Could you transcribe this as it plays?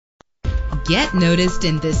Get noticed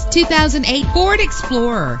in this 2008 Ford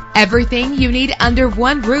Explorer. Everything you need under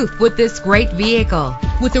one roof with this great vehicle.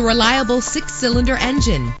 With a reliable 6-cylinder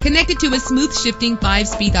engine connected to a smooth shifting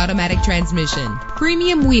 5-speed automatic transmission.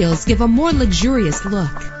 Premium wheels give a more luxurious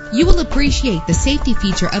look. You will appreciate the safety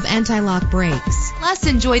feature of anti-lock brakes. Plus,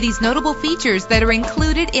 enjoy these notable features that are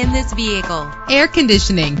included in this vehicle: air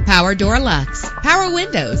conditioning, power door locks, power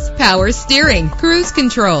windows, power steering, cruise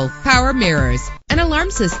control, power mirrors, an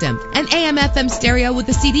alarm system, an AM/FM stereo with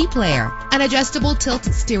a CD player, an adjustable tilt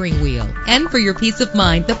steering wheel. And for your peace of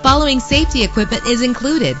mind, the following safety equipment is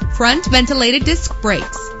included: front ventilated disc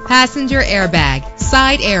brakes, passenger airbag,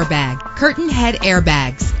 side airbag, curtain head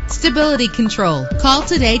airbags, stability control. Call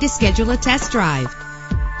today to schedule a test drive.